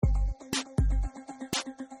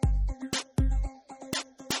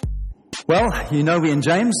Well, you know we're in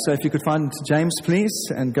James, so if you could find James, please,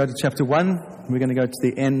 and go to chapter 1. We're going to go to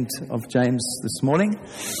the end of James this morning.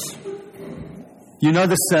 You know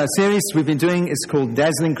this series we've been doing is called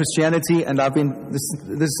Dazzling Christianity, and this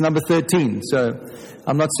is number 13, so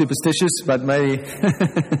I'm not superstitious, but maybe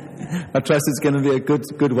I trust it's going to be a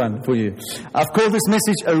good one for you. I've called this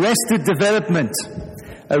message Arrested Development.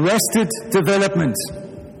 Arrested Development.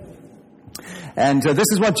 And this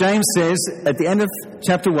is what James says at the end of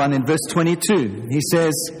chapter 1 in verse 22. He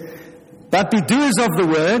says, "But be doers of the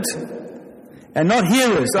word, and not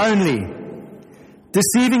hearers only,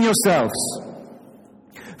 deceiving yourselves.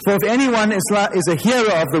 For if anyone is a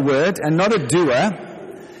hearer of the word and not a doer,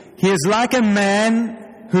 he is like a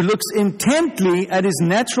man who looks intently at his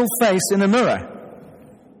natural face in a mirror.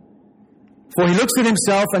 For he looks at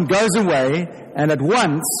himself and goes away and at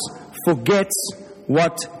once forgets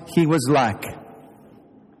what he was like."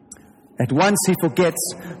 At once he forgets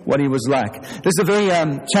what he was like. This is a very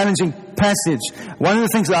challenging passage. One of the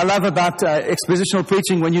things that I love about expositional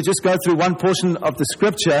preaching, when you just go through one portion of the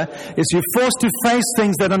scripture, is you're forced to face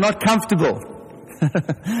things that are not comfortable.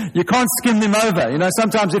 You can't skim them over. You know,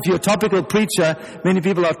 sometimes if you're a topical preacher, many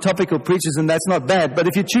people are topical preachers, and that's not bad. But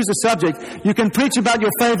if you choose a subject, you can preach about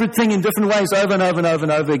your favorite thing in different ways over and over and over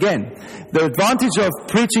and over again. The advantage of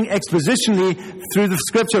preaching expositionally through the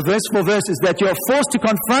scripture, verse for verse, is that you're forced to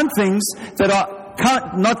confront things that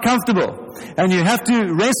are not comfortable. And you have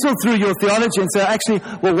to wrestle through your theology and say, actually,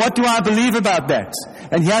 well, what do I believe about that?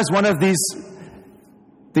 And here's one of these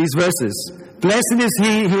verses. "Blessed is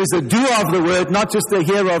he who is a doer of the word, not just a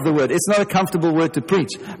hearer of the word." It's not a comfortable word to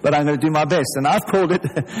preach, but I'm going to do my best. And I've called it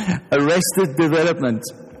arrested development,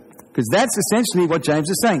 because that's essentially what James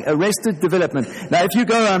is saying, arrested development. Now, if you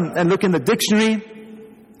go and look in the dictionary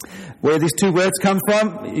where these two words come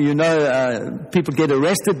from, you know people get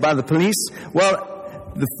arrested by the police. Well,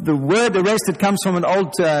 the word arrested comes from an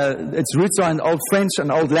old, its roots are in Old French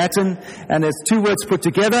and Old Latin, and there's two words put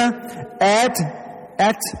together,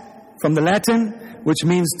 at, from the Latin, which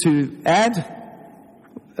means to add,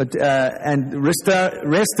 and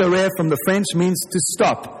restaurer from the French means to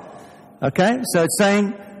stop. Okay? So it's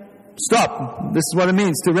saying, stop. This is what it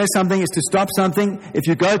means. To arrest something is to stop something. If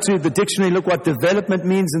you go to the dictionary, look what development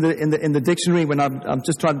means in the dictionary. When I'm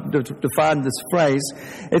just trying to define this phrase,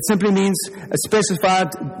 it simply means a specified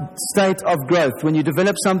state of growth. When you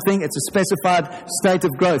develop something, it's a specified state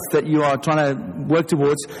of growth that you are trying to work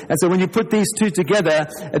towards. And so when you put these two together,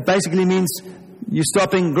 it basically means you're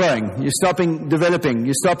stopping growing, you're stopping developing,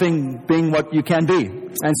 you're stopping being what you can be.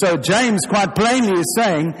 And so James quite plainly is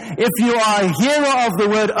saying, if you are a hearer of the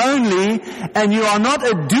word only, and you are not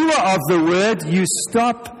a doer of the word, you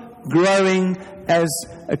stop growing as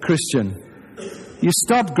a Christian. You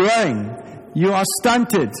stop growing. You are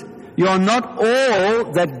stunted. You are not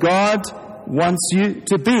all that God wants you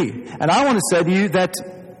to be. And I want to say to you that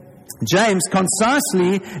James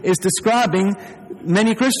concisely is describing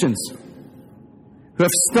many Christians who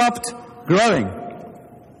have stopped growing.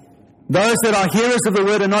 Those that are hearers of the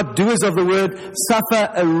word and not doers of the word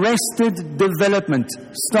suffer arrested development.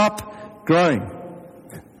 Stop growing.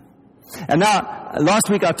 And now, last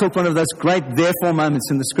week I took one of those great therefore moments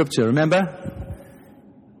in the scripture, remember?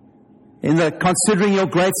 In the considering your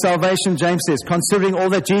great salvation, James says, considering all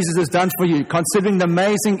that Jesus has done for you, considering the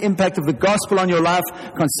amazing impact of the gospel on your life,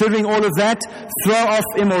 considering all of that, throw off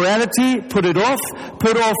immorality, put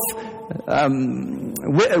off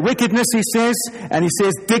wickedness, he says, and he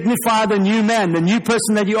says, dignify the new man, the new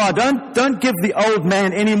person that you are. Don't give the old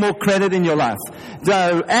man any more credit in your life.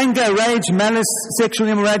 Anger, rage, malice, sexual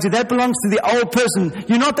immorality, that belongs to the old person.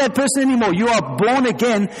 You're not that person anymore. You are born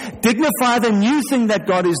again. Dignify the new thing that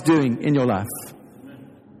God is doing in your life.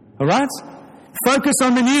 All right? Focus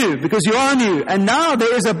on the new, because you are new. And now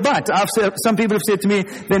there is a but. Some people have said to me,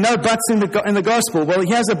 there are no buts in the gospel. Well,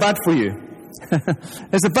 here's a but for you.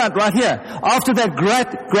 There's a but right here. After that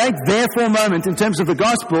great therefore moment in terms of the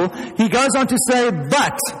gospel, he goes on to say,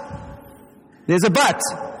 but. There's a but.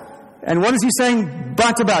 And what is he saying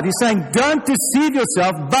but about? He's saying, don't deceive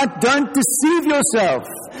yourself, but don't deceive yourself.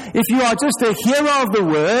 If you are just a hearer of the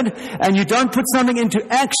word and you don't put something into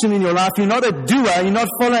action in your life, you're not a doer, you're not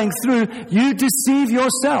following through, you deceive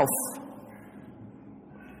yourself.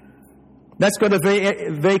 That's got a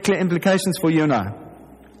very, very clear implications for you and I.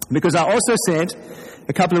 Because I also said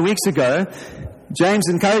a couple of weeks ago, James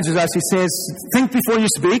encourages us, he says, think before you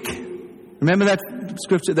speak. Remember that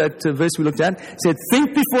scripture, that verse we looked at? He said,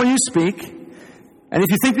 think before you speak. And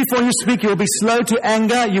if you think before you speak, you'll be slow to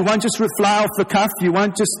anger. You won't just fly off the cuff. You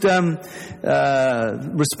won't just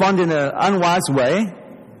respond in an unwise way.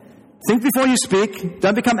 Think before you speak.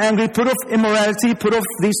 Don't become angry. Put off immorality. Put off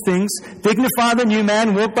these things. Dignify the new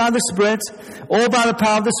man. Walk by the Spirit. All by the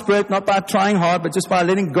power of the Spirit. Not by trying hard, but just by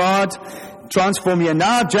letting God transform you. And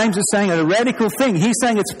now James is saying a radical thing. He's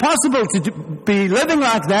saying it's possible to be living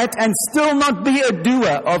like that and still not be a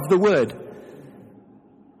doer of the word.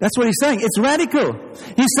 That's what he's saying. It's radical.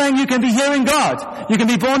 He's saying you can be hearing God. You can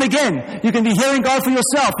be born again. You can be hearing God for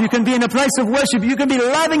yourself. You can be in a place of worship. You can be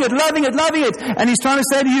loving it, loving it, loving it. And he's trying to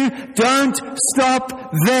say to you, don't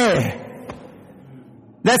stop there.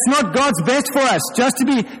 That's not God's best for us, just to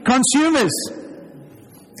be consumers.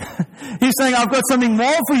 He's saying, I've got something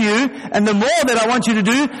more for you, and the more that I want you to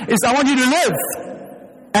do is I want you to live,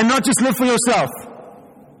 and not just live for yourself.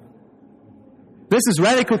 This is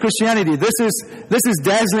radical Christianity. This is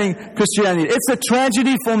dazzling Christianity. It's a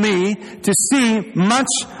tragedy for me to see much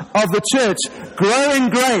of the church grow in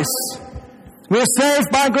grace. We're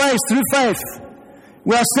saved by grace through faith.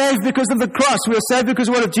 We are saved because of the cross. We are saved because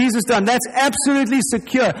of what Jesus done. That's absolutely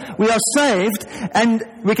secure. We are saved and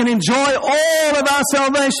we can enjoy all of our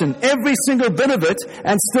salvation, every single bit of it,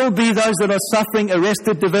 and still be those that are suffering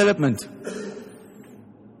arrested development.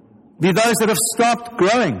 Be those that have stopped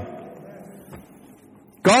growing.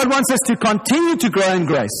 God wants us to continue to grow in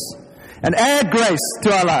grace and add grace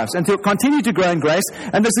to our lives and to continue to grow in grace.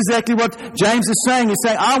 And this is exactly what James is saying. He's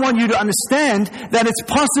saying, I want you to understand that it's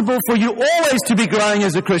possible for you always to be growing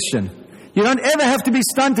as a Christian. You don't ever have to be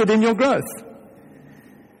stunted in your growth.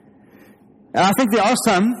 And I think there are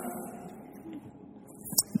some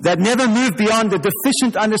that never move beyond a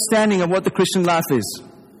deficient understanding of what the Christian life is.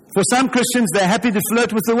 For some Christians, they're happy to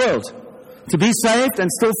flirt with the world. To be saved and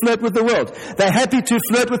still flirt with the world. They're happy to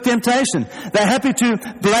flirt with temptation. They're happy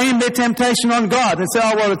to blame their temptation on God and say,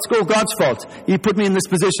 oh, well, it's all God's fault. He put me in this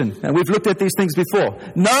position. And we've looked at these things before.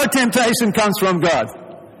 No temptation comes from God.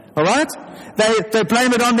 All right? They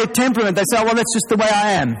blame it on their temperament. They say, oh, well, that's just the way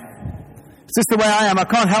I am. It's just the way I am. I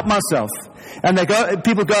can't help myself. And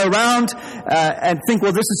people go around and think,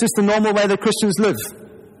 well, this is just the normal way that Christians live.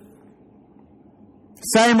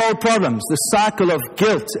 Same old problems, the cycle of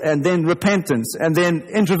guilt and then repentance and then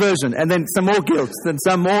introversion and then some more guilt and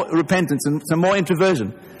some more repentance and some more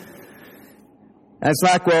introversion. And it's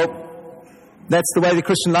like, well, that's the way the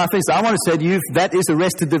Christian life is. I want to say to you, that is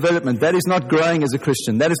arrested development. That is not growing as a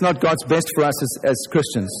Christian. That is not God's best for us as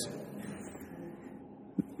Christians.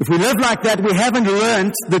 If we live like that, we haven't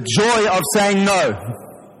learned the joy of saying no.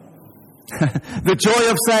 The joy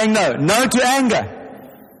of saying no. No to anger.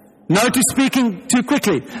 No to speaking too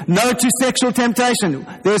quickly. No to sexual temptation.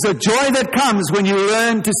 There's a joy that comes when you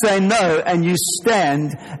learn to say no and you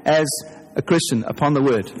stand as a Christian upon the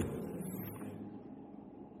word.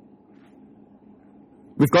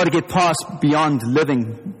 We've got to get past beyond living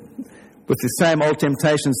with the same old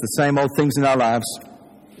temptations, the same old things in our lives.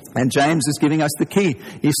 And James is giving us the key.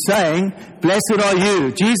 He's saying, blessed are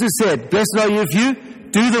you. Jesus said, blessed are you if you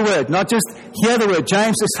do the word, not just hear the word.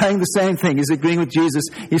 James is saying the same thing. He's agreeing with Jesus.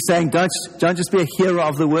 He's saying, don't just be a hearer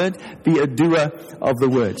of the word, be a doer of the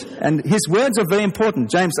word. And his words are very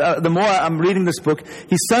important. James, the more I'm reading this book,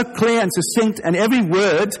 he's so clear and succinct, and every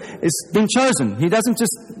word is been chosen. He doesn't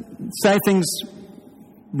just say things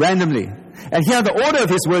randomly. And here, the order of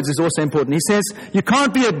his words is also important. He says, you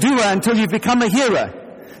can't be a doer until you've become a hearer.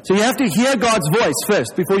 So you have to hear God's voice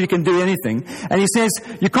first before you can do anything. And he says,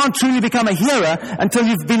 you can't truly become a hearer until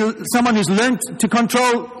you've been someone who's learned to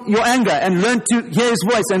control your anger and learned to hear his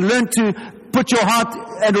voice and learned to put your heart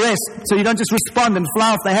at rest so you don't just respond and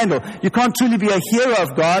fly off the handle. You can't truly be a hearer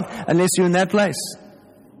of God unless you're in that place.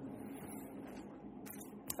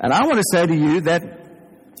 And I want to say to you that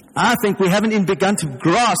I think we haven't even begun to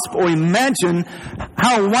grasp or imagine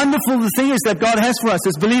how wonderful the thing is that God has for us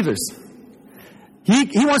as believers.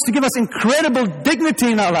 He wants to give us incredible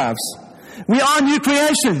dignity in our lives. We are new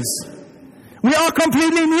creations. We are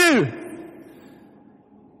completely new.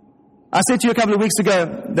 I said to you a couple of weeks ago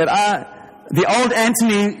that the old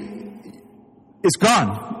Anthony is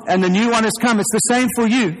gone and the new one has come. It's the same for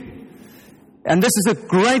you. And this is a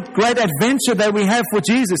great, great adventure that we have for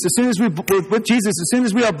Jesus. As soon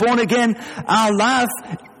as we are born again, our life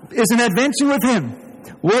is an adventure with Him.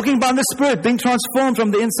 Walking by the Spirit, being transformed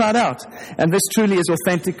from the inside out. And this truly is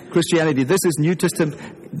authentic Christianity. This is New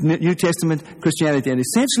Testament Christianity. And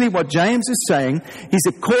essentially what James is saying,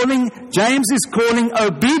 James is calling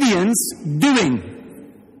obedience doing.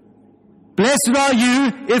 Blessed are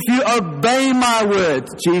you if you obey my word,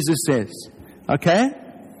 Jesus says. Okay?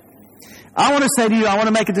 I want to say to you, I want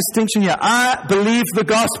to make a distinction here. I believe the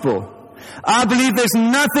gospel. I believe there's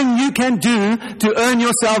nothing you can do to earn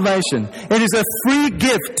your salvation. It is a free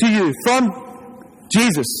gift to you from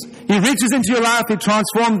Jesus. He reaches into your life. He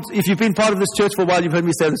transforms. If you've been part of this church for a while, you've heard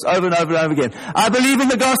me say this over and over and over again. I believe in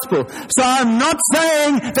the gospel. So I'm not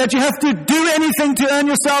saying that you have to do anything to earn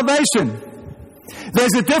your salvation.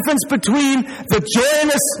 There's a difference between the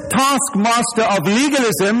joyless taskmaster of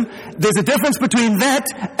legalism. There's a difference between that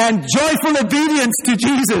and joyful obedience to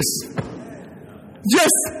Jesus.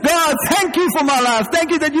 Just, God, thank you for my life.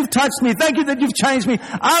 Thank you that you've touched me. Thank you that you've changed me.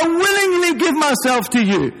 I willingly give myself to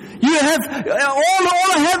you. You have, all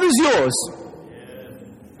I have is yours.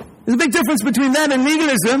 There's a big difference between that and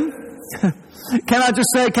legalism. Can I just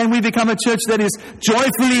say, can we become a church that is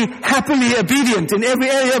joyfully, happily obedient in every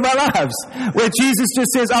area of our lives? Where Jesus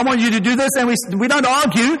just says, I want you to do this, and we don't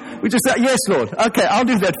argue. We just say, yes, Lord. Okay, I'll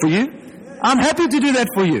do that for you. I'm happy to do that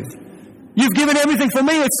for you. You've given everything for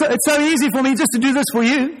me. It's so easy for me just to do this for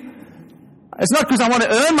you. It's not because I want to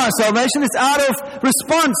earn my salvation. It's out of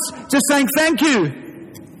response, just saying thank you.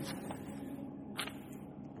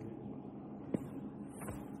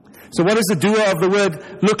 So what does the doer of the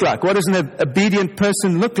word look like? What does an obedient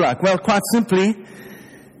person look like? Well, quite simply,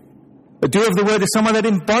 a doer of the word is someone that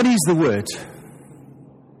embodies the word.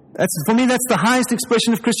 For me, that's the highest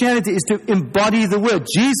expression of Christianity, is to embody the word.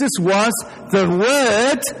 Jesus was the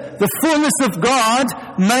Word, the fullness of God,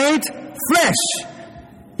 made flesh.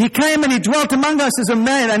 He came and He dwelt among us as a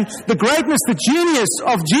man, and the greatness, the genius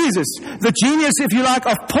of Jesus, the genius, if you like,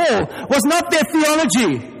 of Paul, was not their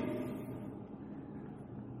theology.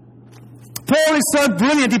 Paul is so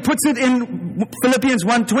brilliant. He puts it in Philippians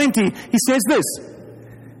 1:20. He says this,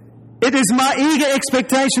 "It is my eager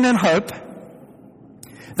expectation and hope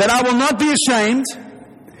that I will not be ashamed,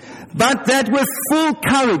 but that with full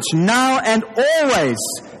courage now and always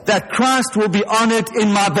that Christ will be honored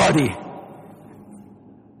in my body.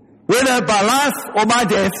 Whether by life or by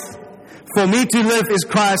death, for me to live is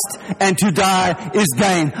Christ and to die is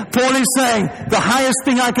gain." Paul is saying the highest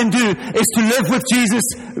thing I can do is to live with Jesus,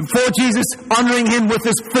 for Jesus, honoring Him with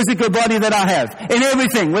this physical body that I have. In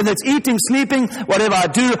everything, whether it's eating, sleeping, whatever I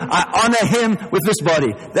do, I honor Him with this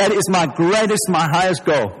body. That is my greatest, my highest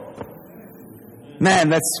goal. Man,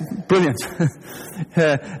 that's brilliant.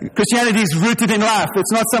 Christianity is rooted in life.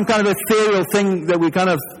 It's not some kind of ethereal thing that we kind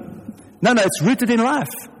of... No, it's rooted in life.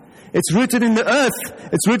 It's rooted in the earth.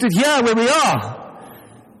 It's rooted here where we are.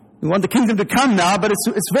 We want the kingdom to come now, but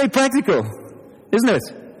it's very practical, isn't it?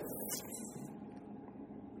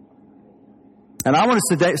 And I want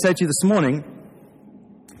to say to you this morning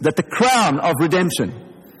that the crown of redemption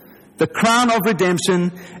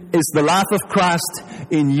is the life of Christ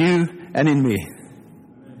in you and in me.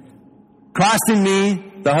 Christ in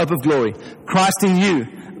me, the hope of glory. Christ in you,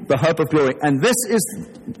 the hope of glory. And this is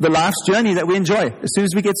the life's journey that we enjoy as soon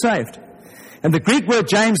as we get saved. And the Greek word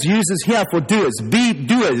James uses here for doers, be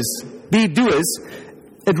doers,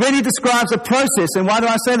 it really describes a process. And why do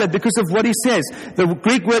I say that? Because of what he says. The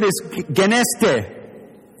Greek word is geneste,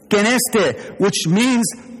 which means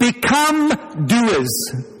become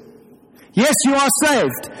doers. Yes, you are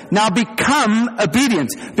saved. Now become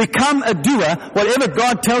obedient. Become a doer. Whatever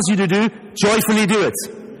God tells you to do, joyfully do it.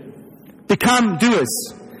 Become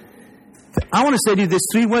doers. I want to say to you, there's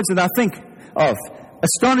three words that I think of.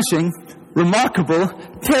 Astonishing, remarkable,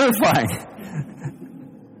 terrifying.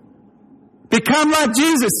 Become like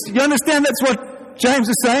Jesus. You understand that's what James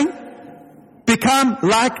is saying? Become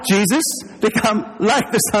like Jesus. Become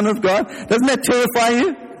like the Son of God. Doesn't that terrify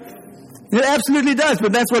you? It absolutely does,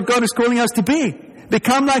 but that's what God is calling us to be.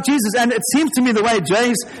 Become like Jesus. And it seems to me the way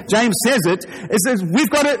James says it, is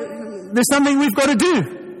that there's something we've got to do.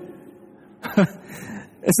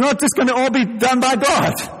 It's not just going to all be done by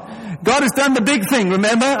God. God has done the big thing,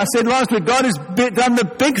 remember? I said last week, God has done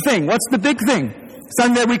the big thing. What's the big thing?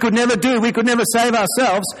 Something that we could never do. We could never save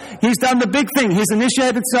ourselves. He's done the big thing. He's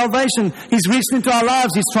initiated salvation. He's reached into our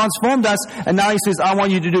lives. He's transformed us. And now He says, I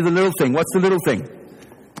want you to do the little thing. What's the little thing?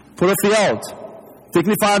 Put off the old.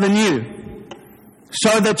 Dignify the new.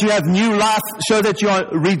 Show that you have new life. Show that you are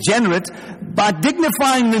regenerate by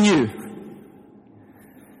dignifying the new.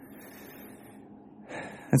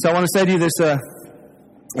 And so I want to say to you, there's a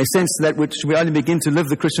sense that which we only begin to live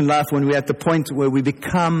the Christian life when we're at the point where we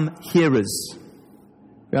become hearers.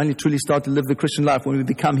 We only truly start to live the Christian life when we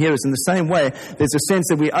become hearers. In the same way, there's a sense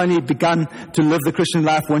that we only begun to live the Christian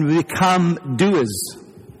life when we become doers.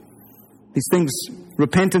 These things,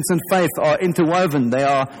 repentance and faith, are interwoven. They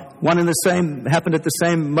are one and the same, happened at the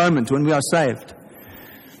same moment when we are saved.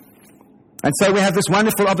 And so we have this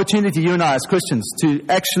wonderful opportunity, you and I as Christians, to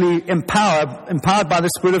actually empowered by the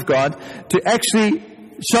Spirit of God, to actually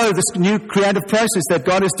show this new creative process that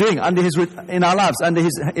God is doing in our lives, under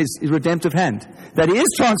His redemptive hand. That He is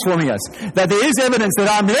transforming us. That there is evidence that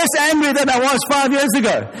I'm less angry than I was 5 years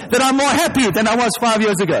ago. That I'm more happy than I was 5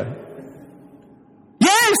 years ago.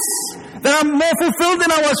 Yes! That I'm more fulfilled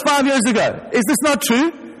than I was 5 years ago. Is this not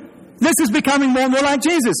true? This is becoming more and more like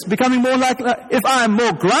Jesus. Becoming more like, if I am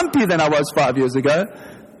more grumpy than I was 5 years ago,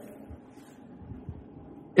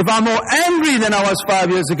 if I'm more angry than I was 5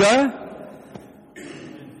 years ago,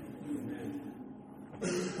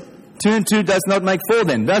 2 and 2 does not make 4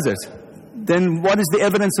 then, does it? Then what is the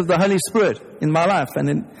evidence of the Holy Spirit in my life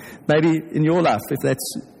and maybe in your life, if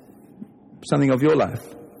that's something of your life?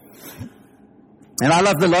 And I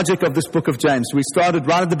love the logic of this book of James. We started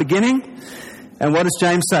right at the beginning, and what does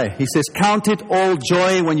James say? He says, count it all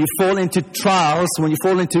joy when you fall into trials, when you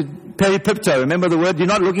fall into peripipto. Remember the word? You're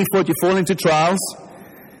not looking for it, you fall into trials.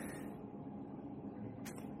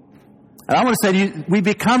 And I want to say to you, we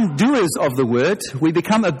become doers of the word. We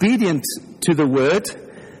become obedient to the word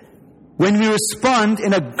when we respond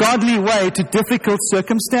in a godly way to difficult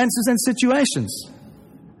circumstances and situations.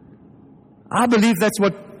 I believe that's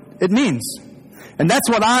what it means. And that's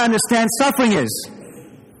what I understand suffering is.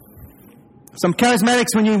 Some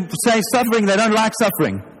charismatics, when you say suffering, they don't like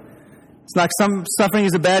suffering. It's like suffering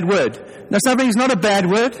is a bad word. No, suffering is not a bad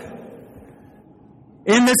word.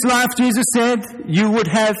 In this life, Jesus said, you would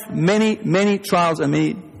have many, many trials and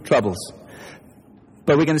many troubles.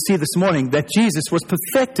 But we're going to see this morning that Jesus was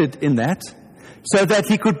perfected in that so that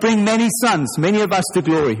He could bring many sons, many of us, to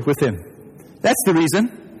glory with Him. That's the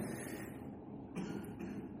reason.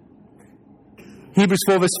 Hebrews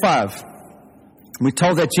 4 verse 5. We're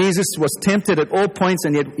told that Jesus was tempted at all points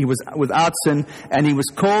and yet He was without sin, and He was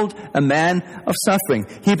called a man of suffering.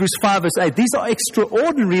 Hebrews 5 verse 8. These are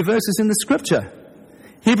extraordinary verses in the Scripture.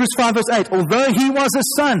 Hebrews 5 verse 8. Although He was a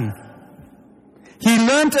son, He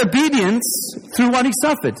learned obedience through what He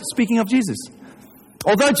suffered. Speaking of Jesus.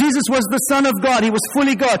 Although Jesus was the Son of God, He was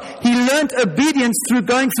fully God, He learned obedience through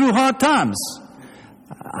going through hard times.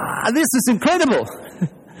 This is incredible.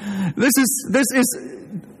 This is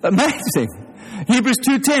amazing. Hebrews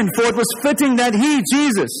 2:10, for it was fitting that He,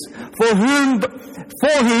 Jesus, for whom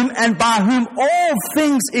and by whom all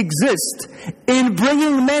things exist, in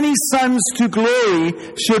bringing many sons to glory,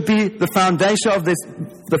 should be the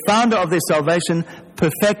founder of their salvation,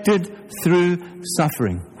 perfected through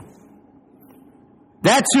suffering.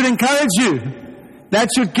 That should encourage you. That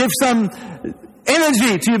should give some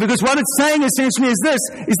energy to you, because what it's saying essentially is this,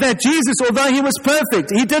 is that Jesus, although He was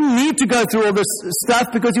perfect, He didn't need to go through all this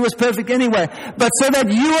stuff because He was perfect anyway, but so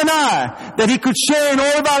that you and I, that He could share in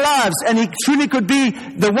all of our lives, and He truly could be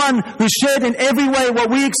the one who shared in every way what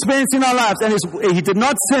we experience in our lives, and He did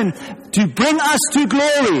not sin to bring us to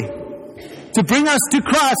glory, to bring us to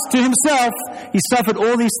Christ, to Himself. He suffered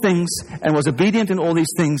all these things and was obedient in all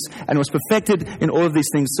these things and was perfected in all of these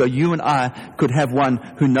things, so you and I could have one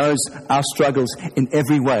who knows our struggles in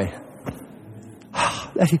every way.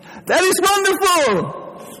 That is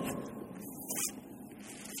wonderful!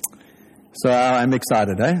 So I'm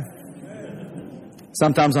excited, eh?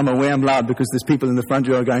 Sometimes I'm aware I'm loud because there's people in the front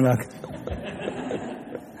row going like...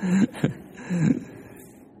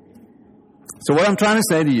 So what I'm trying to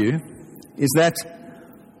say to you is that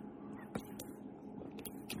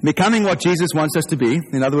becoming what Jesus wants us to be,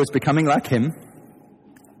 in other words, becoming like Him,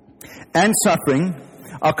 and suffering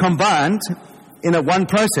are combined in a one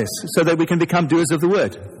process so that we can become doers of the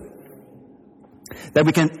Word. That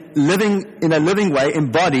we can, in a living way,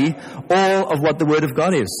 embody all of what the Word of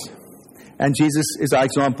God is. And Jesus is our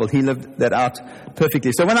example. He lived that out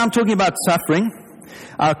perfectly. So when I'm talking about suffering,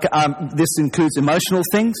 this includes emotional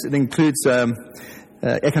things, it includes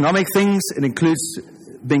economic things, it includes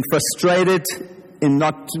being frustrated in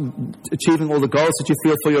not achieving all the goals that you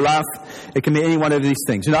feel for your life. It can be any one of these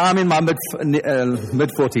things. You know, I'm in my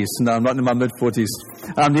mid-40s. No, I'm not in my mid-40s.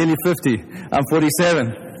 I'm nearly 50. I'm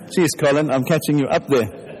 47. Jeez, Colin, I'm catching you up there.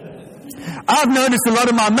 I've noticed a lot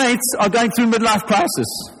of my mates are going through midlife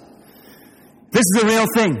crisis. This is a real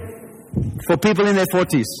thing for people in their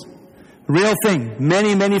 40s. Real thing.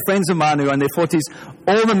 Many, many friends of mine who are in their 40s,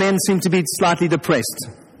 all the men seem to be slightly depressed.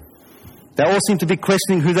 They all seem to be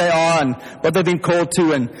questioning who they are and what they've been called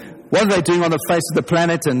to and what are they doing on the face of the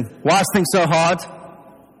planet and why is things so hard.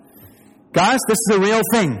 Guys, this is a real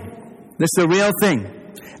thing. This is a real thing.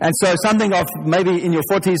 And so something of maybe in your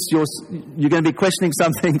 40s, you're going to be questioning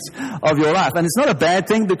some things of your life. And it's not a bad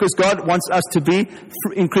thing because God wants us to be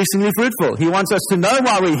increasingly fruitful. He wants us to know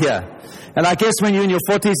why we're here. And I guess when you're in your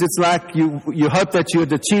 40s, it's like you hope that you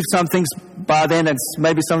would achieve some things by then, and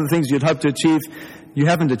maybe some of the things you'd hope to achieve you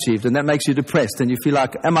haven't achieved, and that makes you depressed, and you feel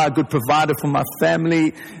like, am I a good provider for my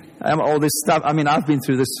family? All this stuff. I mean, I've been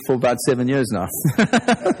through this for about 7 years now.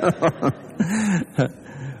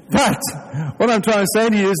 But what I'm trying to say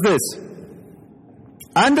to you is this.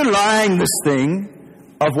 Underlying this thing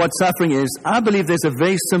of what suffering is, I believe there's a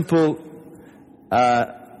very simple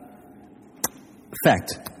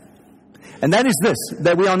fact. And that is this,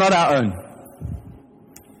 that we are not our own.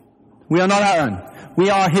 We are not our own. We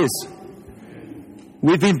are His.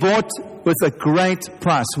 We've been bought with a great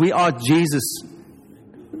price. We are Jesus.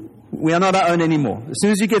 We are not our own anymore. As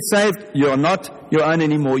soon as you get saved, you are not your own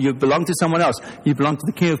anymore. You belong to someone else. You belong to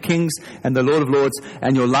the King of Kings and the Lord of Lords,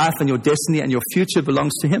 and your life and your destiny and your future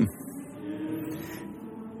belongs to Him.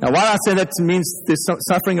 Now, why I say that means there's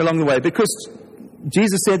suffering along the way, because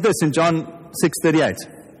Jesus said this in John 6:38.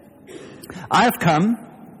 I have come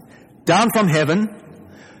down from heaven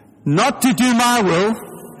not to do my will,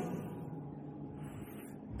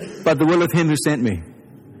 but the will of Him who sent me.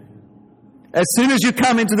 As soon as you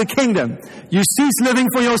come into the kingdom, you cease living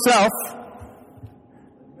for yourself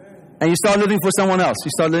and you start living for someone else.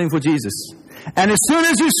 You start living for Jesus. And as soon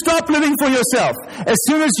as you stop living for yourself, as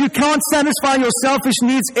soon as you can't satisfy your selfish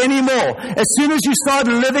needs anymore, as soon as you start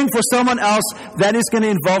living for someone else, that is going to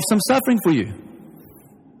involve some suffering for you.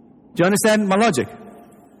 Do you understand my logic?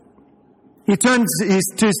 He turns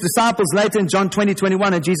to his disciples later in John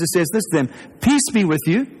 20:21, and Jesus says this to them, peace be with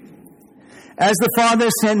you. As the Father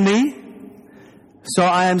sent me, so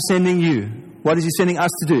I am sending you. What is He sending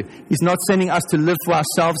us to do? He's not sending us to live for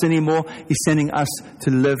ourselves anymore. He's sending us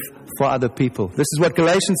to live for other people. This is what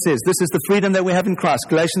Galatians says. This is the freedom that we have in Christ.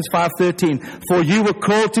 Galatians 5:13. For you were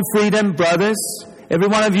called to freedom, brothers. Every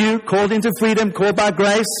one of you called into freedom, called by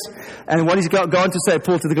grace. And what he's going to say,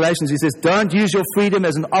 Paul, to the Galatians, he says, don't use your freedom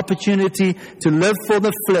as an opportunity to live for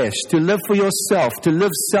the flesh, to live for yourself, to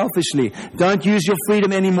live selfishly. Don't use your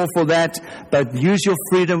freedom anymore for that, but use your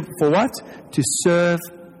freedom for what? To serve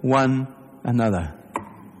one another.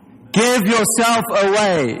 Give yourself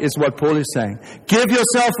away, is what Paul is saying. Give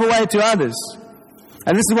yourself away to others.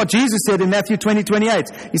 And this is what Jesus said in Matthew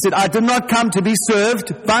 20:28. He said, I did not come to be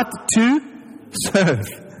served, but to serve.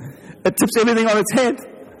 It tips everything on its head.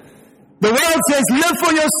 The world says, live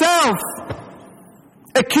for yourself.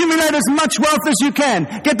 Accumulate as much wealth as you can.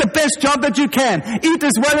 Get the best job that you can. Eat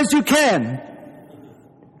as well as you can.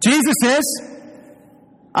 Jesus says,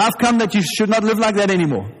 I've come that you should not live like that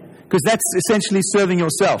anymore. Because that's essentially serving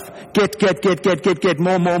yourself. Get,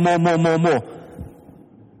 more.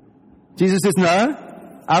 Jesus says,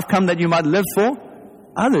 no, I've come that you might live for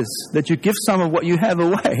others, that you give some of what you have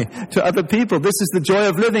away to other people. This is the joy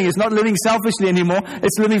of living. It's not living selfishly anymore.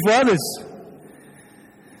 It's living for others.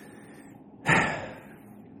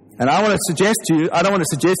 And I want to suggest to you, I want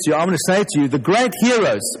to say to you, the great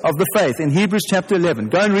heroes of the faith in Hebrews chapter 11,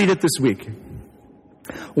 go and read it this week.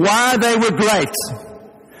 Why they were great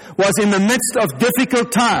was in the midst of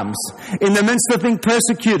difficult times, in the midst of being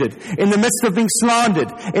persecuted, in the midst of being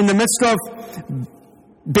slandered, in the midst of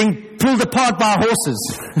being pulled apart by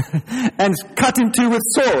horses and cut in two with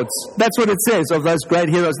swords. That's what it says of those great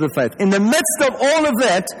heroes of the faith. In the midst of all of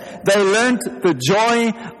that, they learned the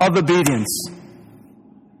joy of obedience.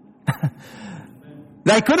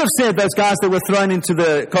 They could have said, those guys that were thrown into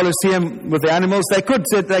the Colosseum with the animals, they could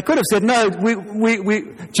have said, no,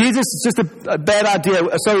 Jesus is just a bad idea.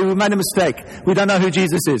 Sorry, we made a mistake. We don't know who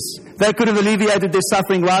Jesus is. They could have alleviated their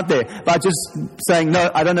suffering right there by just saying,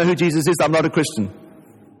 no, I don't know who Jesus is. I'm not a Christian.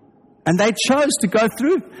 And they chose to go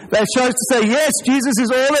through. They chose to say, yes, Jesus is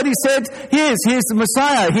all that He said He is. He is the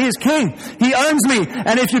Messiah. He is King. He owns me.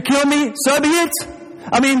 And if you kill me, so be it.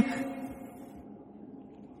 I mean,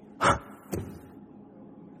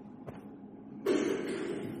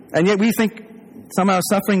 and yet we think somehow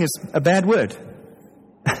suffering is a bad word.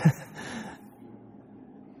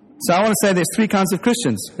 So I want to say there's three kinds of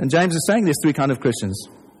Christians. And James is saying there's three kinds of Christians.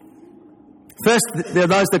 First, there are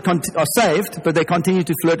those that are saved, but they continue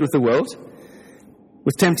to flirt with the world,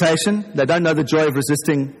 with temptation. They don't know the joy of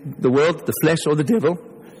resisting the world, the flesh, or the devil.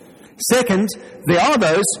 Second, there are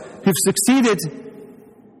those who've succeeded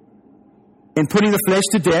in putting the flesh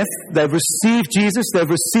to death. They've received Jesus. They've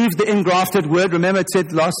received the engrafted word. Remember, it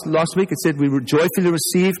said last week, it said we joyfully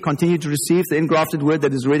receive, continue to receive the engrafted word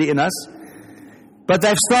that is already in us. But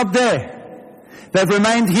they've stopped there. They've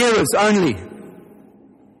remained hearers only.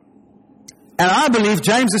 And I believe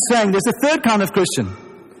James is saying there's a third kind of Christian.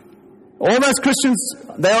 All those Christians,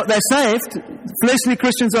 they're saved. Fleshly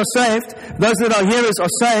Christians are saved. Those that are hearers are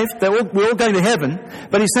saved. We're all going to heaven.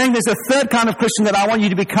 But he's saying there's a third kind of Christian that I want you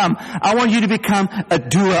to become. I want you to become a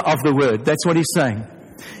doer of the word. That's what he's saying.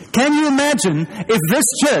 Can you imagine if this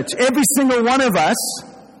church, every single one of us,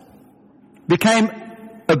 became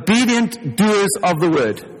obedient doers of the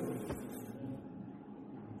word?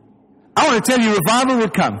 I want to tell you, revival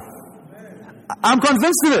would come. I'm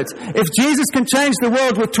convinced of it. If Jesus can change the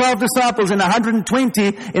world with 12 disciples and 120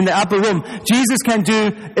 in the upper room, Jesus can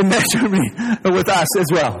do immeasurably with us as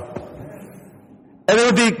well. And there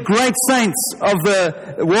would be great saints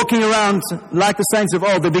walking around like the saints of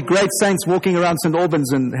old. There'd be great saints walking around St.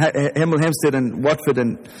 Albans and Hemel Hempstead and Watford.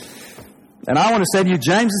 And I want to say to you,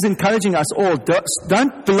 James is encouraging us all,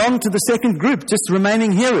 don't belong to the second group, just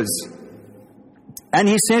remaining hearers. And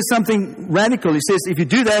he says something radical. He says, if you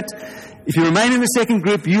do that, if you remain in the second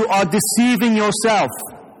group, you are deceiving yourself.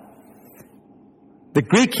 The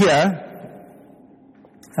Greek here,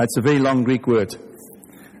 that's a very long Greek word.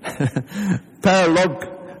 It's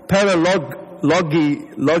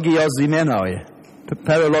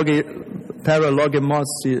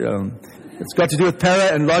got to do with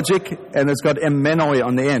para and logic, and it's got emmenoi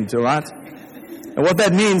on the end, all right? And what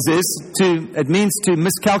that means is it means to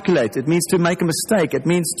miscalculate. It means to make a mistake. It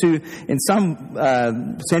means to, in some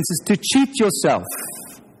senses, to cheat yourself.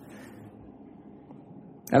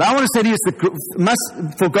 And I want to say to you,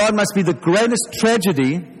 for God must be the greatest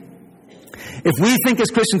tragedy if we think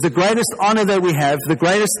as Christians the greatest honor that we have, the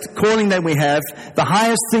greatest calling that we have, the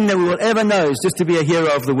highest thing that we will ever know is just to be a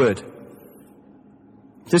hero of the word.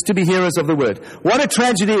 Just to be hearers of the word. What a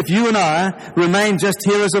tragedy if you and I remain just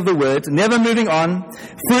hearers of the word, never moving on,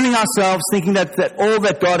 fooling ourselves, thinking that all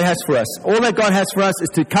that God has for us. All that God has for us is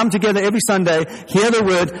to come together every Sunday, hear the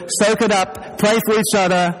word, soak it up, pray for each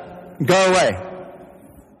other, go away.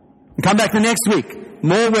 And come back the next week.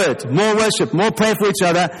 More word, more worship, more prayer for each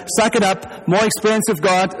other, suck it up, more experience of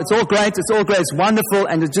God. It's all great, it's wonderful,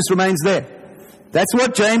 and it just remains there. That's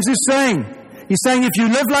what James is saying. He's saying if you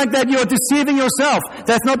live like that, you're deceiving yourself.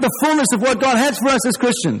 That's not the fullness of what God has for us as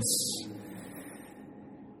Christians.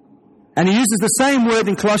 And he uses the same word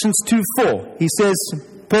in Colossians 2:4. He says,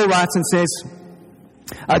 Paul writes and says,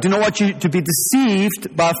 I do not want you to be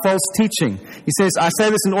deceived by false teaching. He says, I say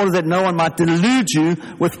this in order that no one might delude you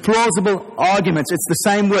with plausible arguments. It's the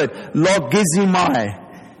same word, logizomai.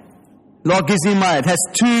 Logizomai. It has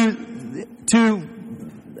two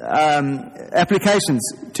applications: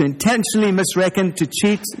 to intentionally misreckon, to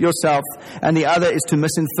cheat yourself, and the other is to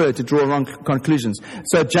misinfer, to draw wrong conclusions.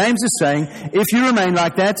 So James is saying, if you remain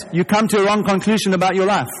like that, you come to a wrong conclusion about your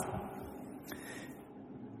life.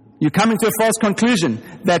 You're coming to a false conclusion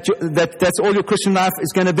that that's all your Christian life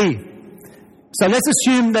is going to be. So let's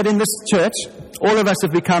assume that in this church, all of us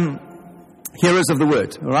have become hearers of the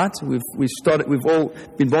word, all right? We've all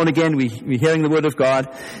been born again. We're hearing the word of God.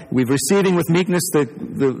 We're receiving with meekness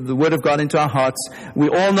the word of God into our hearts. We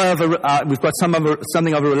all know we've got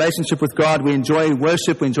something of a relationship with God. We enjoy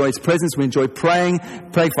worship. We enjoy His presence. We enjoy praying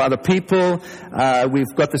for other people.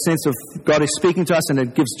 We've got the sense of God is speaking to us, and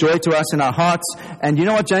it gives joy to us in our hearts. And you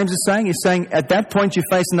know what James is saying? He's saying at that point you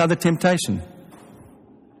face another temptation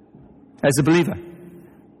as a believer.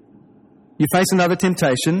 You face another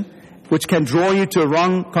temptation which can draw you to a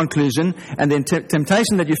wrong conclusion, and the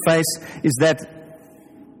temptation that you face is that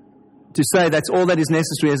to say that's all that is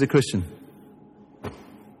necessary as a Christian.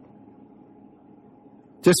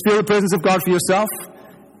 Just feel the presence of God for yourself,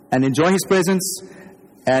 and enjoy His presence,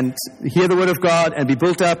 and hear the Word of God, and be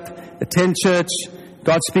built up, attend church,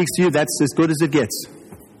 God speaks to you, that's as good as it gets.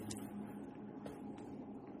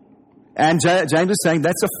 And James is saying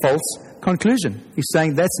that's a false conclusion. He's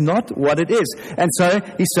saying that's not what it is. And so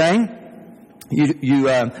he's saying, you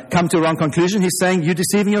come to a wrong conclusion. He's saying you're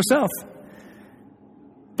deceiving yourself.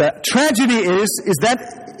 The tragedy is if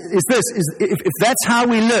that's how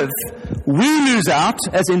we live, we lose out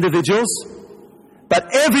as individuals,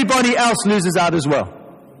 but everybody else loses out as well.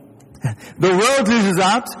 The world loses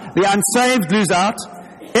out, the unsaved lose out,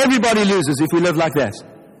 everybody loses if we live like that.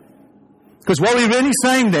 Because what we're really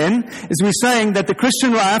saying then is we're saying that the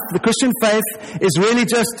Christian life, the Christian faith, is really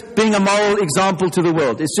just being a moral example to the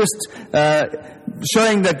world. It's just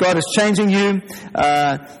showing that God is changing you,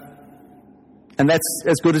 and that's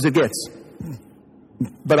as good as it gets.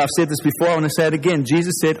 But I've said this before, I want to say it again.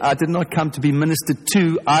 Jesus said, I did not come to be ministered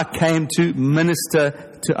to, I came to minister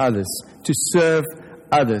to others, to serve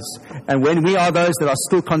others. And when we are those that are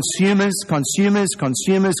still consumers,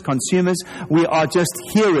 we are just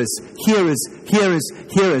hearers.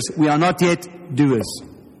 We are not yet doers.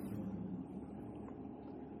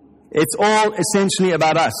 It's all essentially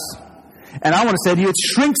about us. And I want to say to you, it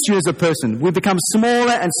shrinks you as a person. We become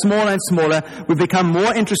smaller and smaller and smaller. We become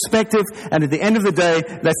more introspective, and at the end of the day,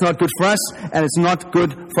 that's not good for us, and it's not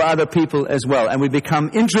good for other people as well. And we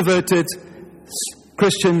become introverted,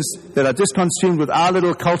 Christians that are just consumed with our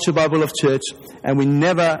little culture bubble of church, and we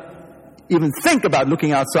never even think about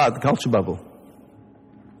looking outside the culture bubble.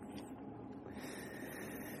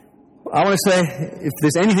 I want to say, if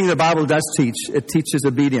there's anything the Bible does teach, it teaches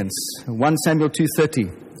obedience. 1 Samuel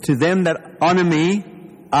 2:30. To them that honor me,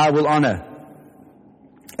 I will honor.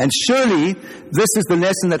 And surely, this is the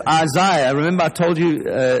lesson that Isaiah, remember I told you,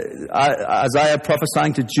 Isaiah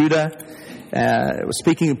prophesying to Judah, was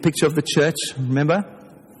speaking a picture of the church, remember?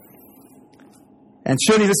 And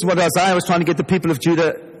surely this is what Isaiah was trying to get the people of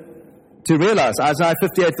Judah to realize. Isaiah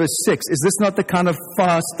 58 verse 6, is this not the kind of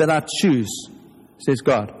fast that I choose, says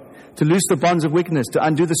God? To loose the bonds of wickedness, to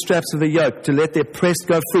undo the straps of the yoke, to let the oppressed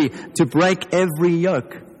go free, to break every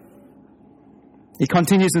yoke. He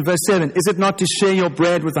continues in verse 7, is it not to share your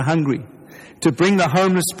bread with the hungry, to bring the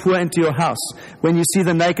homeless poor into your house, when you see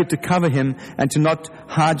the naked to cover him, and to not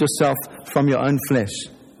hide yourself from your own flesh?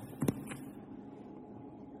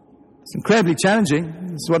 It's incredibly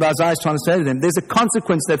challenging. This is what Isaiah is trying to say to them. There's a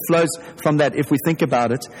consequence that flows from that if we think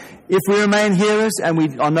about it. If we remain hearers and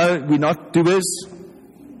we're not doers,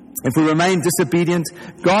 if we remain disobedient,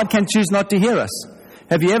 God can choose not to hear us.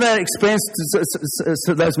 Have you ever experienced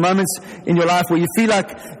those moments in your life where you feel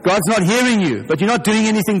like God's not hearing you, but you're not doing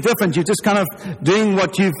anything different? You're just kind of doing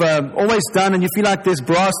what you've always done, and you feel like there's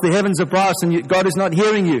brass, the heavens are brass, and God is not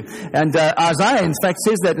hearing you. And Isaiah, in fact,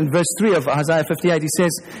 says that in verse 3 of Isaiah 58. He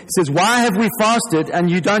says, why have we fasted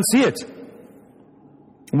and you don't see it?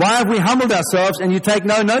 Why have we humbled ourselves and you take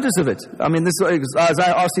no notice of it? I mean, this is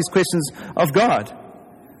Isaiah asks these questions of God.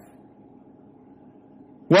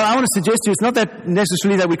 Well, I want to suggest to you, it's not that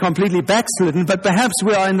necessarily that we're completely backslidden, but perhaps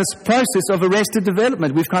we are in this process of arrested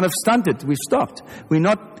development. We've kind of stunted. We've stopped. We're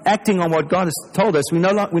not acting on what God has told us. We're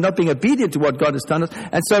not being obedient to what God has done us.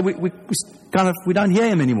 And so we don't hear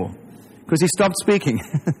Him anymore because He stopped speaking.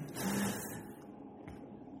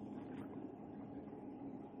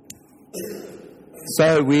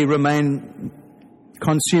 So we remain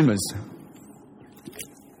consumers.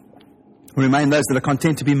 We remain those that are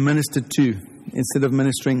content to be ministered to, instead of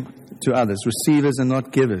ministering to others, receivers and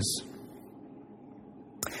not givers.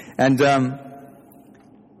 And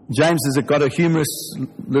James has got a humorous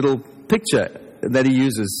little picture that he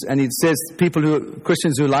uses, and he says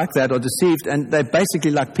Christians who like that are deceived, and they're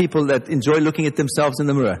basically like people that enjoy looking at themselves in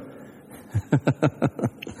the mirror.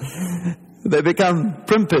 They become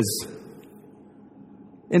primpers,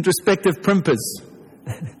 introspective primpers.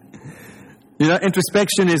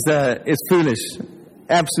 Introspection is foolish.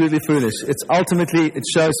 Absolutely foolish. It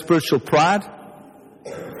shows spiritual pride.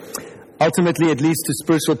 Ultimately, it leads to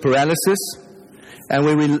spiritual paralysis. And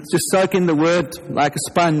when we just soak in the Word like a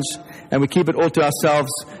sponge and we keep it all to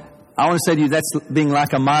ourselves, I want to say to you, that's being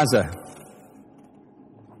like a miser.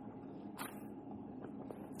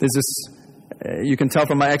 There's this, you can tell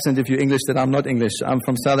from my accent if you're English that I'm not English. I'm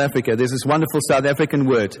from South Africa. There's this wonderful South African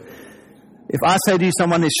word. If I say to you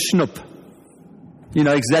someone is schnoep, you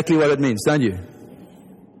know exactly what it means, don't you?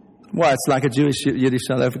 Well, it's like a Yiddish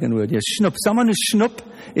South African word. Yes, schnoep. Someone who's schnoep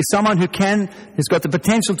is someone who has got the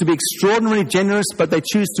potential to be extraordinarily generous, but they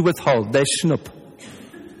choose to withhold. They're schnoep.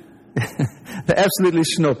 They're absolutely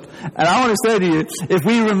schnoep. And I want to say to you, if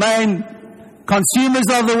we remain consumers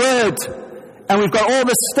of the Word, and we've got all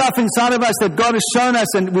this stuff inside of us that God has shown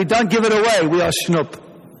us, and we don't give it away, we are schnoep.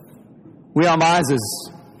 We are misers.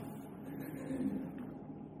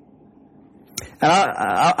 And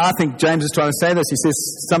I think James is trying to say this. He says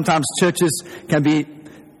sometimes churches can be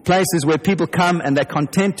places where people come and they're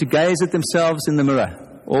content to gaze at themselves in the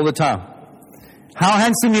mirror all the time. How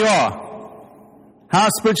handsome you are. How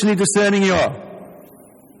spiritually discerning you are.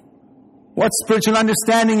 What spiritual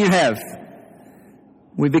understanding you have.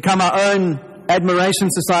 We become our own admiration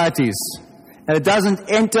societies. And it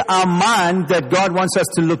doesn't enter our mind that God wants us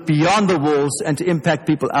to look beyond the walls and to impact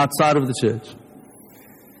people outside of the church.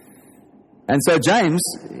 And so James,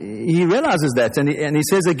 he realizes that, and he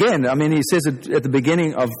says again, he says it at the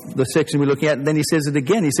beginning of the section we're looking at, and then he says it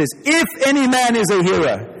again. He says, if any man is a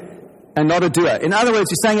hearer and not a doer. In other words,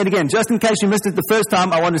 he's saying it again. Just in case you missed it the first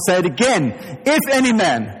time, I want to say it again. If any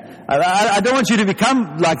man. I don't want you to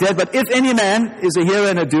become like that, but if any man is a hearer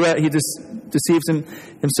and a doer, he deceives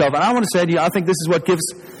himself. And I want to say to you, I think this is what gives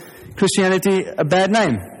Christianity a bad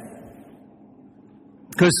name.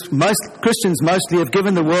 Because most Christians mostly have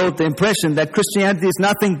given the world the impression that Christianity is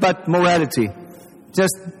nothing but morality.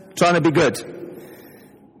 Just trying to be good.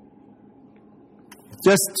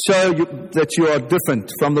 Just show that you are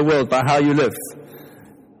different from the world by how you live.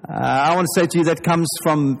 I want to say to you that comes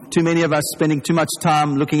from too many of us spending too much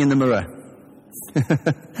time looking in the mirror.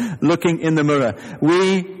 Looking in the mirror.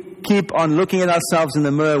 We keep on looking at ourselves in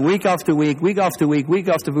the mirror week after week, week after week, week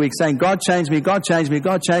after week, saying, God change me, God change me,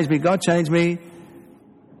 God change me, God change me.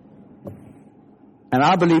 And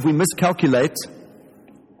I believe we miscalculate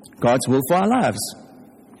God's will for our lives.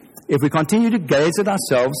 If we continue to gaze at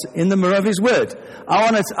ourselves in the mirror of His Word.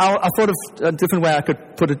 I thought of a different way I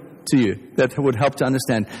could put it to you that would help to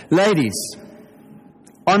understand. Ladies,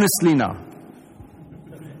 honestly now,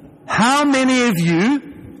 how many of you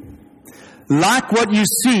like what you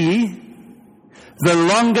see the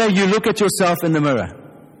longer you look at yourself in the mirror?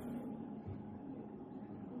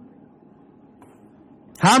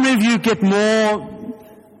 How many of you get more,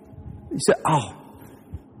 you say, oh,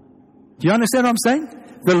 do you understand what I'm saying?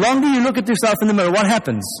 The longer you look at yourself in the mirror, what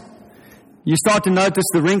happens? You start to notice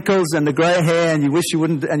the wrinkles and the grey hair, and you wish you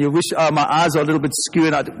wouldn't, and you wish, oh, my eyes are a little bit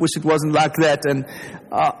skewed, I wish it wasn't like that. And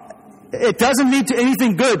it doesn't lead to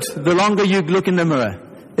anything good the longer you look in the mirror.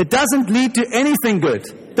 It doesn't lead to anything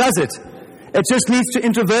good, does it? It just leads to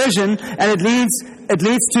introversion, and it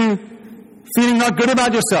leads to feeling not good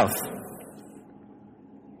about yourself.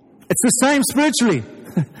 It's the same spiritually.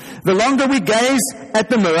 The longer we gaze at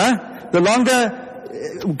the mirror, the longer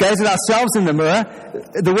gaze at ourselves in the mirror,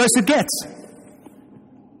 the worse it gets.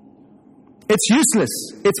 It's useless.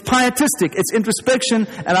 It's pietistic. It's introspection.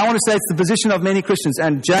 And I want to say it's the position of many Christians.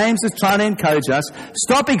 And James is trying to encourage us.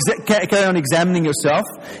 Stop carry on examining yourself.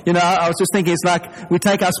 You know, I was just thinking, it's like we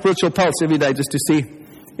take our spiritual pulse every day just to see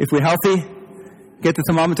if we're healthy. Get the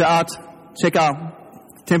thermometer out. Check our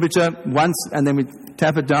temperature once, and then we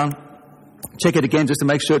tap it down. Check it again just to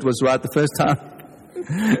make sure it was right the first time.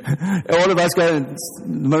 All of us go in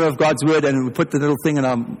the mirror of God's Word and we put the little thing in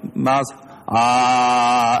our mouths,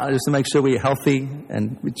 just to make sure we're healthy,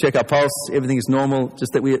 and we check our pulse, everything is normal,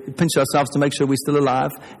 just that we pinch ourselves to make sure we're still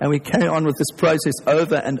alive, and we carry on with this process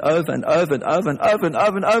over and over and over and over and over and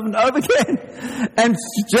over and over and over again. And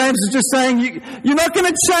James is just saying, you're not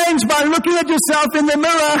going to change by looking at yourself in the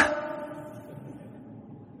mirror.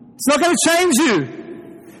 It's not going to change you.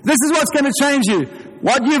 This is what's going to change you.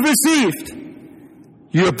 What you've received.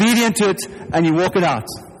 You're obedient to it and you walk it out.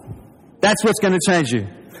 That's what's going to change you.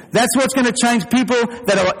 That's what's going to change people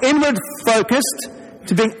that are inward focused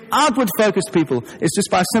to being outward focused people. It's just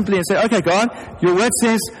by simply and say, okay, God, your word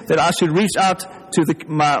says that I should reach out to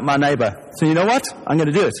my neighbor. So you know what? I'm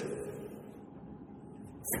going to do it.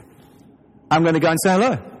 I'm going to go and say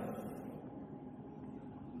hello.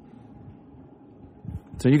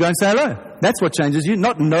 So you go and say hello. That's what changes you.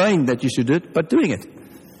 Not knowing that you should do it, but doing it.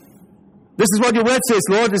 This is what your word says,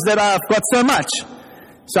 Lord, is that I've got so much.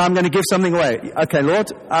 So I'm going to give something away. Okay, Lord,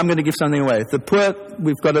 I'm going to give something away. The poor,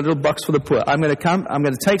 we've got a little box for the poor. I'm going to come, I'm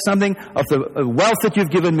going to take something of the wealth that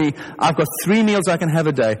you've given me. I've got 3 meals I can have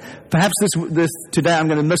a day. Perhaps this today I'm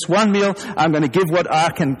going to miss 1 meal. I'm going to give what I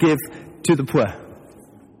can give to the poor.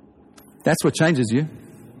 That's what changes you.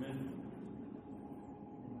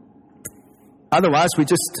 Otherwise, we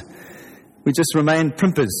just remain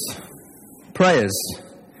primpers, prayers.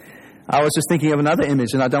 I was just thinking of another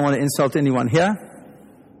image, and I don't want to insult anyone here,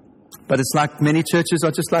 but it's like many churches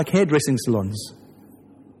are just like hairdressing salons.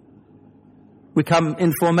 We come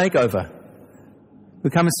in for a makeover. We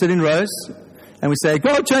come and sit in rows, and we say,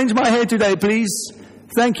 God, change my hair today, please.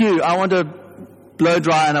 Thank you. I want to blow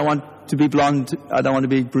dry, and I want to be blonde. I don't want to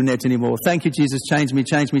be brunette anymore. Thank you, Jesus. Change me,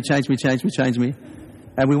 change me, change me, change me, change me.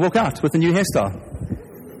 And we walk out with a new hairstyle.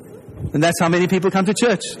 And that's how many people come to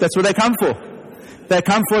church. That's what they come for. They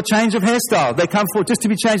come for a change of hairstyle. They come for just to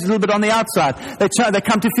be changed a little bit on the outside. They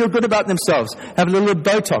come to feel good about themselves. Have a little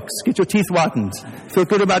Botox. Get your teeth whitened. Feel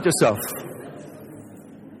good about yourself.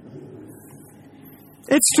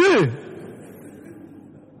 It's true.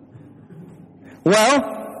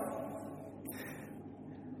 Well,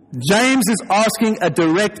 James is asking a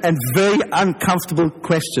direct and very uncomfortable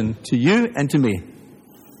question to you and to me.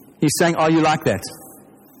 He's saying, are you like that?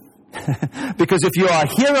 Because if you are a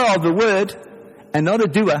hearer of the word and not a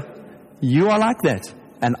doer, you are like that.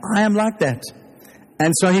 And I am like that.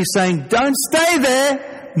 And so he's saying, don't stay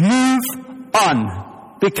there. Move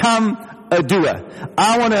on. Become a doer.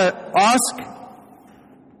 I want to ask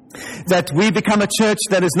that we become a church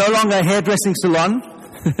that is no longer a hairdressing salon,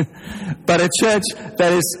 but a church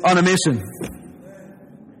that is on a mission.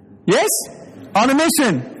 Yes? On a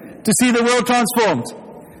mission to see the world transformed.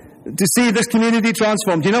 To see this community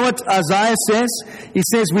transformed. Do you know what Isaiah says? He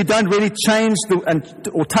says we don't really change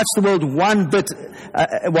or touch the world one bit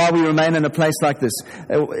while we remain in a place like this.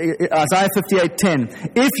 Isaiah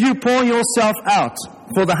 58:10. If you pour yourself out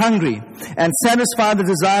for the hungry, and satisfy the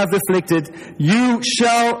desire of the afflicted.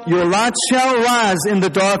 Your light shall rise in the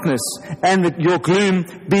darkness, and your gloom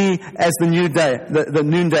be as the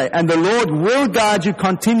noonday. And the Lord will guide you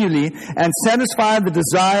continually, and satisfy the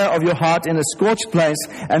desire of your heart in a scorched place,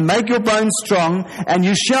 and make your bones strong, and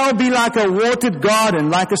you shall be like a watered garden,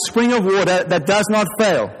 like a spring of water that does not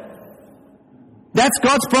fail. That's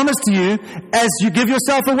God's promise to you as you give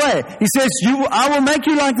yourself away. He says, I will make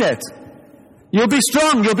you like that. You'll be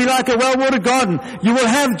strong. You'll be like a well-watered garden. You will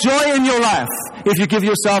have joy in your life if you give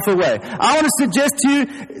yourself away. I want to suggest to you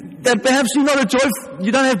that perhaps you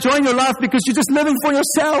don't have joy in your life because you're just living for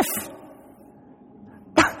yourself.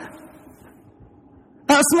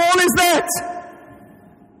 How small is that?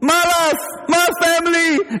 My life, my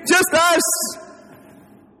family, just us.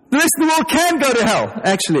 The rest of the world can go to hell,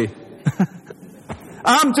 actually.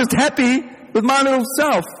 I'm just happy with my little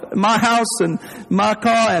self, my house and my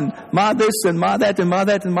car and my this and my that and my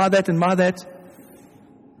that and my that and my that.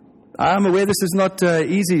 I'm aware this is not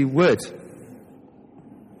an easy word.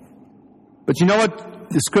 But you know what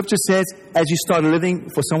the scripture says? As you start living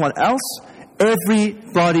for someone else,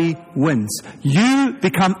 everybody wins. You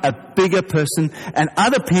become a bigger person and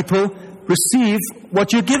other people receive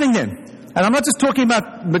what you're giving them. And I'm not just talking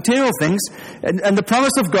about material things. And the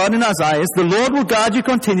promise of God in Isaiah is, the Lord will guide you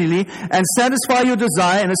continually and satisfy your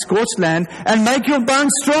desire in a scorched land and make your bones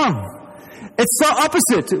strong. It's so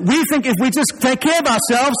opposite. We think if we just take care of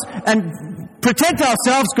ourselves and protect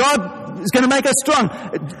ourselves, God is going to make us strong.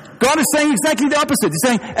 God is saying exactly the opposite. He's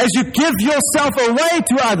saying, as you give yourself away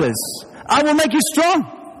to others, I will make you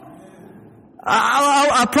strong.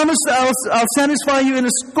 I promise I'll satisfy you in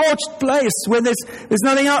a scorched place where there's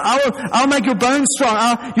nothing else. I'll make your bones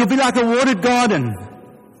strong. You'll be like a watered garden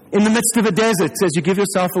in the midst of a desert as you give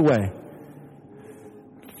yourself away.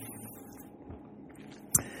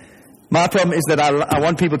 My problem is that I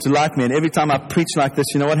want people to like me, and every time I preach like this,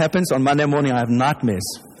 you know what happens? On Monday morning I have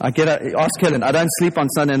nightmares. Ask Helen, I don't sleep on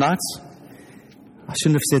Sunday nights. I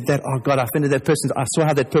shouldn't have said that. Oh, God, I offended that person. I saw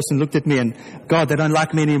how that person looked at me, and God, they don't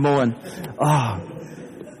like me anymore. And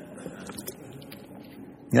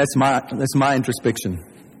that's my introspection.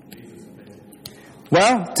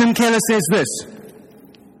 Well, Tim Keller says this.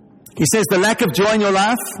 He says the lack of joy in your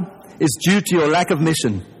life is due to your lack of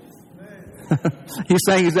mission. He's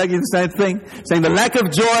saying exactly the same thing. Saying the lack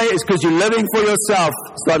of joy is because you're living for yourself.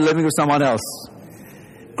 Start living with someone else.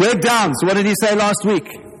 Greg Downs, what did he say last week?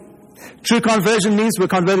 True conversion means we're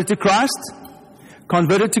converted to Christ,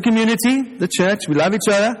 converted to community, the church, we love each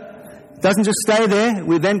other. It doesn't just stay there.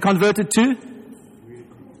 We're then converted to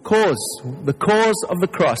the cause of the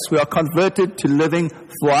cross. We are converted to living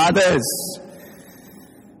for others.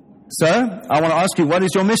 So, I want to ask you, what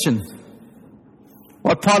is your mission?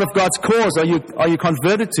 What part of God's cause are you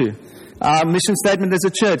converted to? Our mission statement as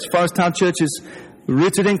a church, Forest Town Church, is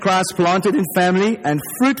rooted in Christ, planted in family, and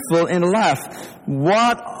fruitful in life.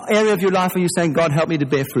 What area of your life are you saying, God, help me to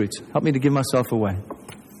bear fruit? Help me to give myself away.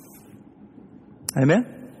 Amen?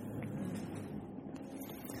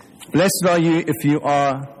 Blessed are you if you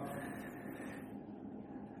are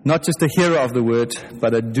not just a hearer of the word,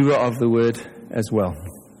 but a doer of the word as well.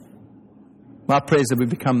 My prayer is that we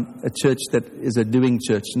become a church that is a doing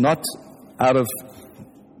church, not out of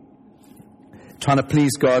trying to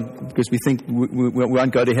please God because we think we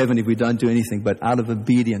won't go to heaven if we don't do anything, but out of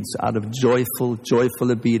obedience, out of joyful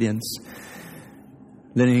obedience,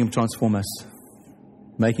 letting Him transform us,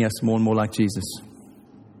 making us more and more like Jesus.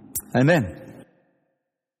 Amen.